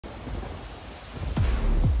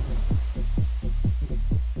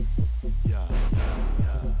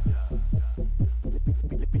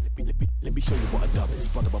show you what a dub is,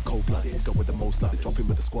 brother, I'm cold-blooded. Go with the most love, it's dropping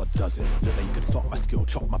with the squad does it. Look like you can stop my skill,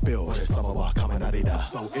 chop my bill. There's some of our coming at it up,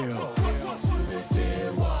 so ill.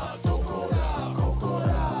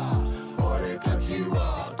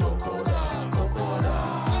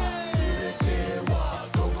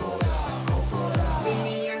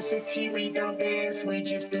 We don't dance, we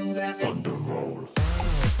just do that Thunder roll.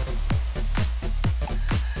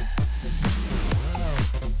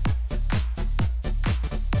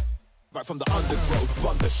 Right from the undergrowth,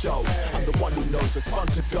 run the show. I'm the one who knows where's fun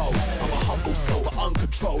to go. I'm a humble soul, but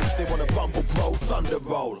uncontrolled. If they wanna rumble, bro, thunder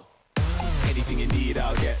roll. Anything you need,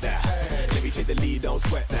 I'll get that. Let me take the lead, don't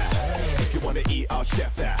sweat that. If you wanna eat, I'll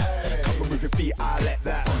chef that. Come and move your feet, I'll let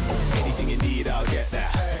that. Anything you need, I'll get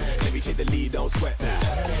that. Let me take the lead, don't sweat that.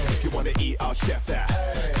 If you wanna eat, I'll chef that.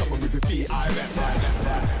 Come and move your feet, I rep that.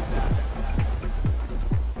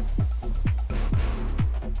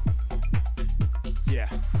 Yeah.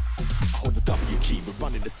 I hold the W key, we're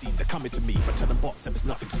running the scene. They're coming to me, but tell them bots there's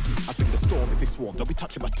nothing to see. I think the storm if they swarm, don't be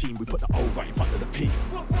touching my team. We put the O right in front of the P.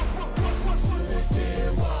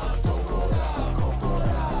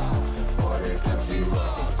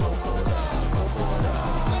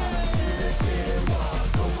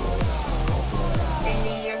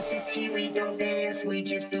 We don't dance, we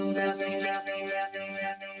just do that.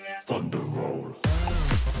 Thunder roll.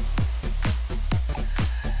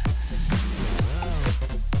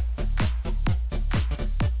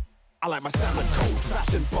 I like my salmon cold,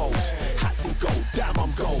 fashion bold. Hats and gold, damn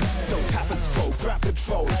I'm gold. Don't tap and stroll, grab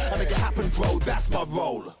control. I make it happen, bro, that's my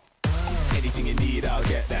role. Anything you need, I'll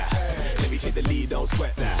get that. Let me take the lead, don't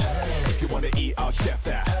sweat that. If you wanna eat, I'll chef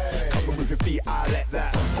that. Come and move your feet, I'll let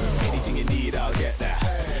that. Anything you need, I'll get that.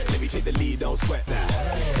 Let me take the lead, don't sweat that.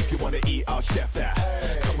 If you wanna eat, I'll chef that.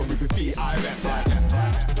 Come and move your feet, I rep that.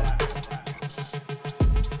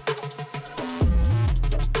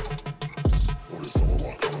 What is all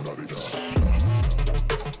about coming out of that?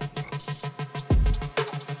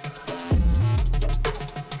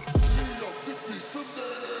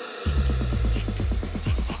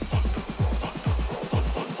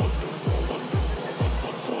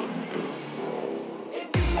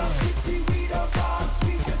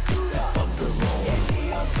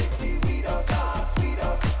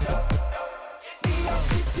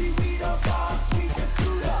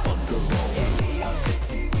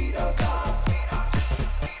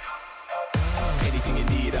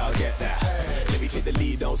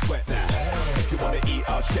 Don't sweat that. If you wanna eat,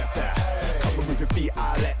 I'll chef that. Come and move your feet,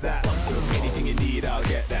 I'll let that. Anything you need, I'll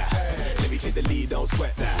get that. Let me take the lead, don't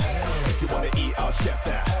sweat that. If you wanna eat, I'll chef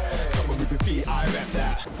that. Come and move your feet, I rep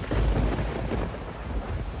that.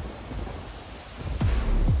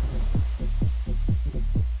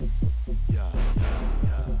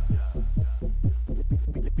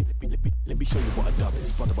 Let me show you what a dub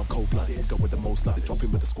is, brother, I'm cold-blooded. Go with the most love, it's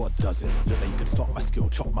dropping with the squad does it. Look like you can stop my skill,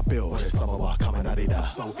 chop my bill. There's some of our coming at it up,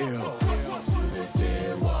 so ill.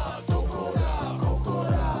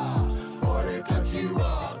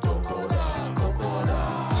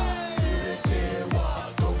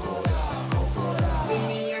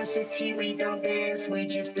 We don't dance, we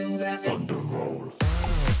just do that Thunder roll.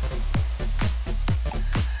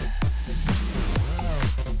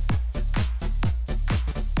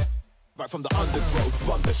 Right from the undergrowth,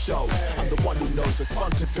 run the show. I'm the one who knows where's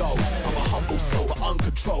fun to go. I'm a humble soul, but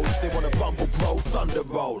uncontrolled. If they wanna rumble, bro, thunder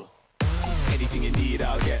roll. Anything you need,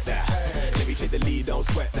 I'll get that. Let me take the lead, don't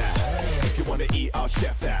sweat that. If you wanna eat, I'll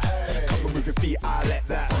chef that. Come and move your feet, I'll let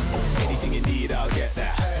that. Anything you need, I'll get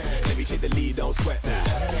that. Let me take the lead, don't sweat that.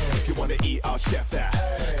 If you wanna eat, I'll chef that.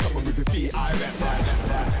 Come and move your feet, I rep that.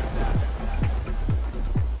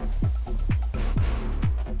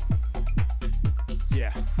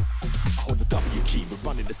 Yeah. I hold the W key, we're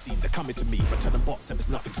running the scene. They're coming to me, but tell them bots there's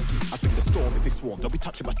nothing to see. I think the storm if they swarm, don't be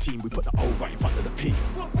touching my team. We put the O right in front of the P.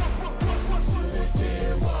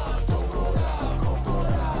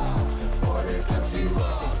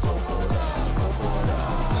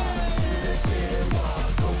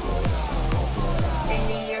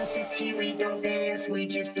 We don't dance, we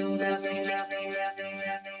just do that.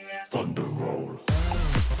 Thunder roll.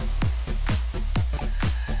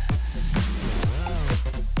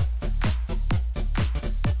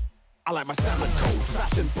 I like my salmon cold,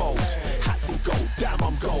 fashion bold. Hats and gold, damn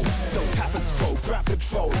I'm gold. Don't tap and stroll, grab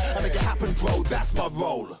control. I make it happen, bro, that's my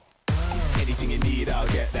role. Anything you need, I'll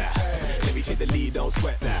get that. Let me take the lead, don't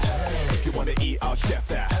sweat that. If you wanna eat, I'll chef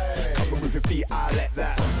that. Come and move your feet, I'll let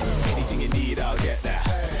that. Anything you need, I'll get that.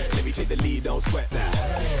 Let me take the lead, don't sweat that.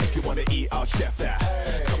 If you wanna eat, I'll chef that.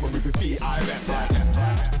 Come and move your feet, I rep that.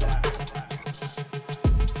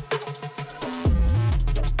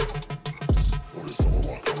 What is all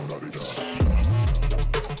about coming out of that?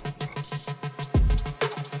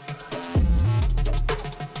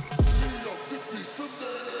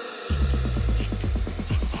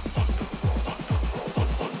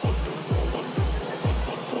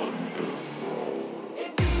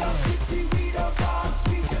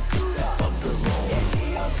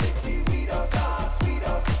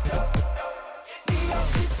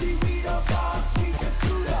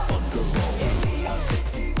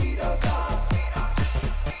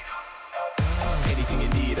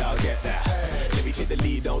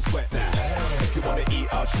 don't sweat that. If you wanna eat,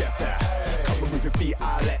 I'll chef that. Come and move your feet,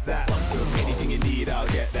 I'll let that. Anything you need, I'll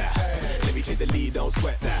get that. Let me take the lead, don't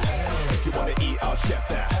sweat that. If you wanna eat, I'll chef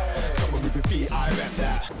that. Come and move your feet, I rep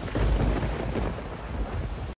that.